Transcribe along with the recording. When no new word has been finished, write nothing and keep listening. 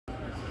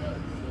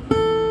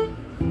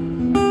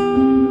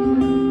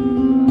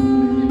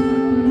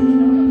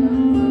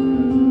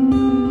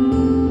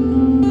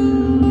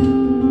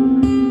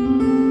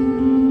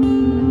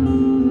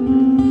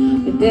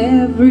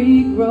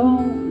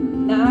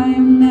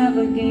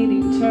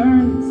navigating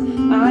turns.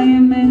 I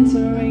am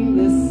entering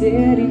the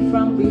city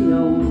from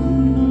below,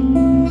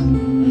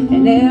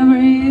 and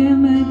every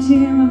image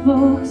here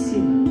evokes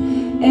you.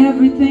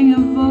 Everything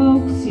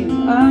evokes you.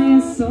 I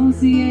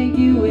associate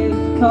you with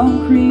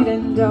concrete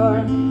and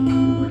dark.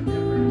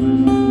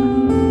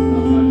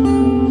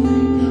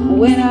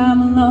 When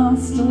I'm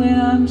lost, when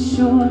I'm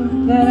sure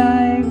that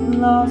I've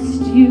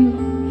lost you,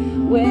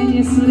 when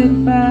you slip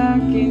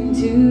back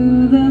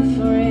into the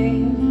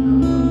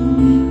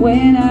frame,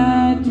 when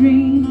I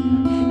dream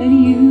that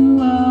you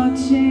are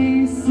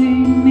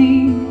chasing me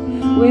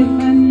with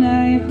a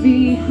knife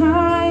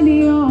behind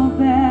your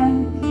back.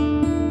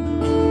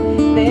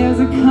 There's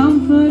a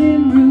comfort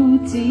in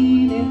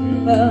routine,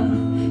 in the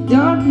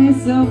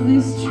darkness of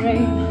this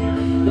train,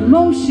 the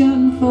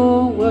motion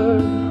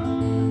forward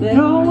that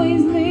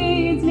always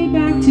leads me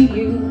back to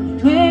you.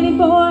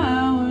 24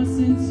 hours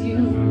since you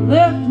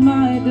left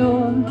my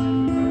door,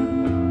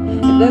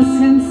 and the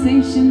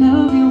sensation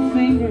of your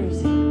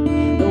fingers,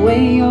 the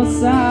way your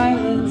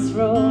silence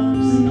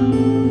roars.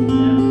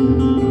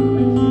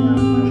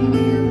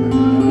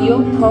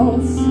 Your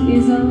pulse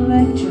is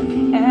electric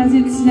as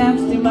it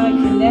snaps through my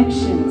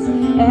connections,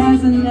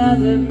 as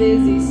another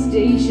busy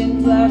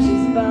station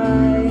flashes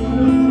by.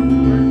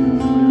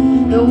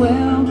 The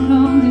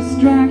welcome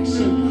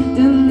distraction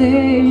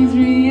delays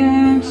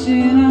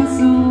reaction. I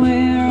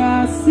swear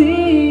I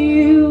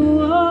see you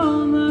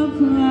on the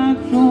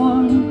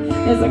platform.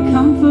 There's a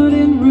comfort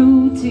in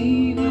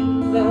routine,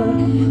 in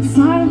the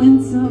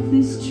silence of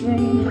this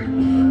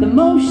train, the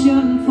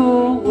motion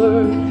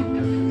forward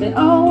that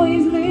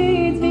always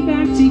leads me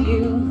back to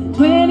you.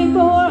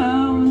 24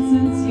 hours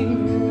since you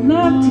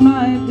left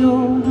my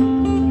door,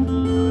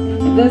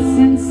 and the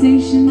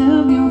sensation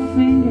of your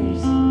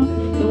fingers,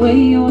 the way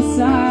your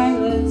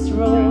silence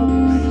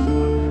rolls.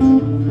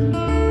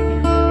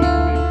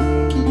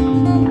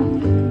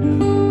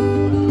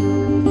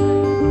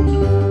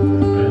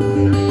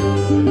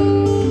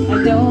 I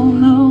don't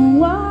know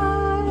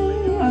why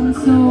I'm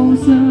so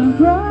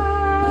surprised.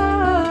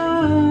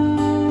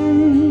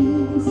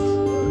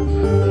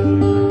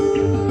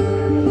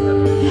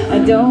 I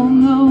don't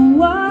know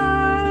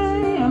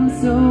why I'm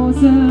so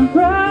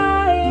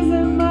surprised,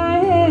 and my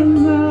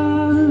hands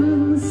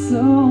are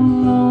so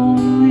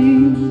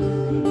lonely.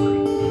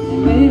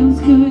 Those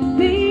could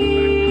be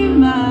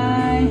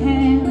my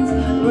hands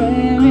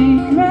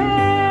wearing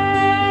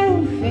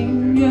cracked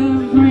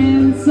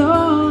fingerprints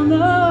on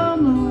the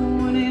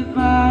moon. If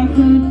I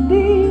could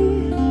be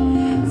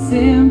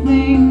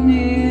simply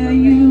near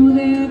you,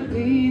 there'd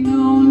be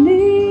no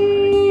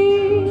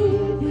need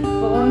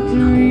for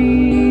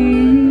dreams.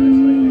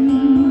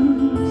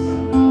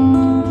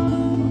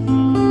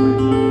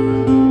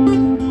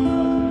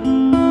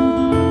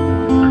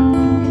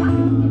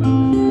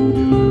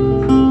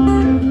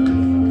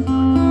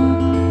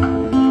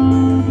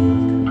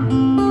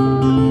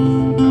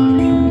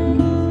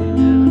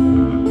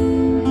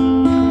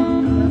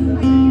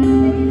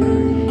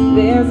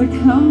 There's a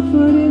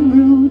comfort in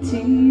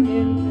routine,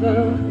 in the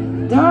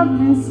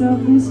darkness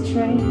of this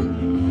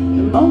train,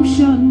 the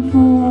motion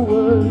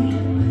forward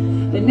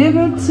that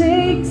never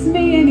takes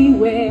me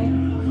anywhere.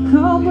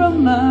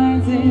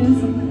 Compromises,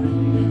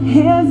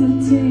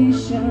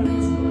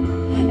 hesitations,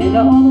 and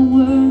all the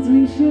words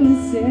we should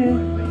have said,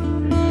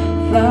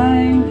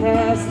 flying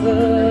past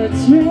the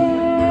train.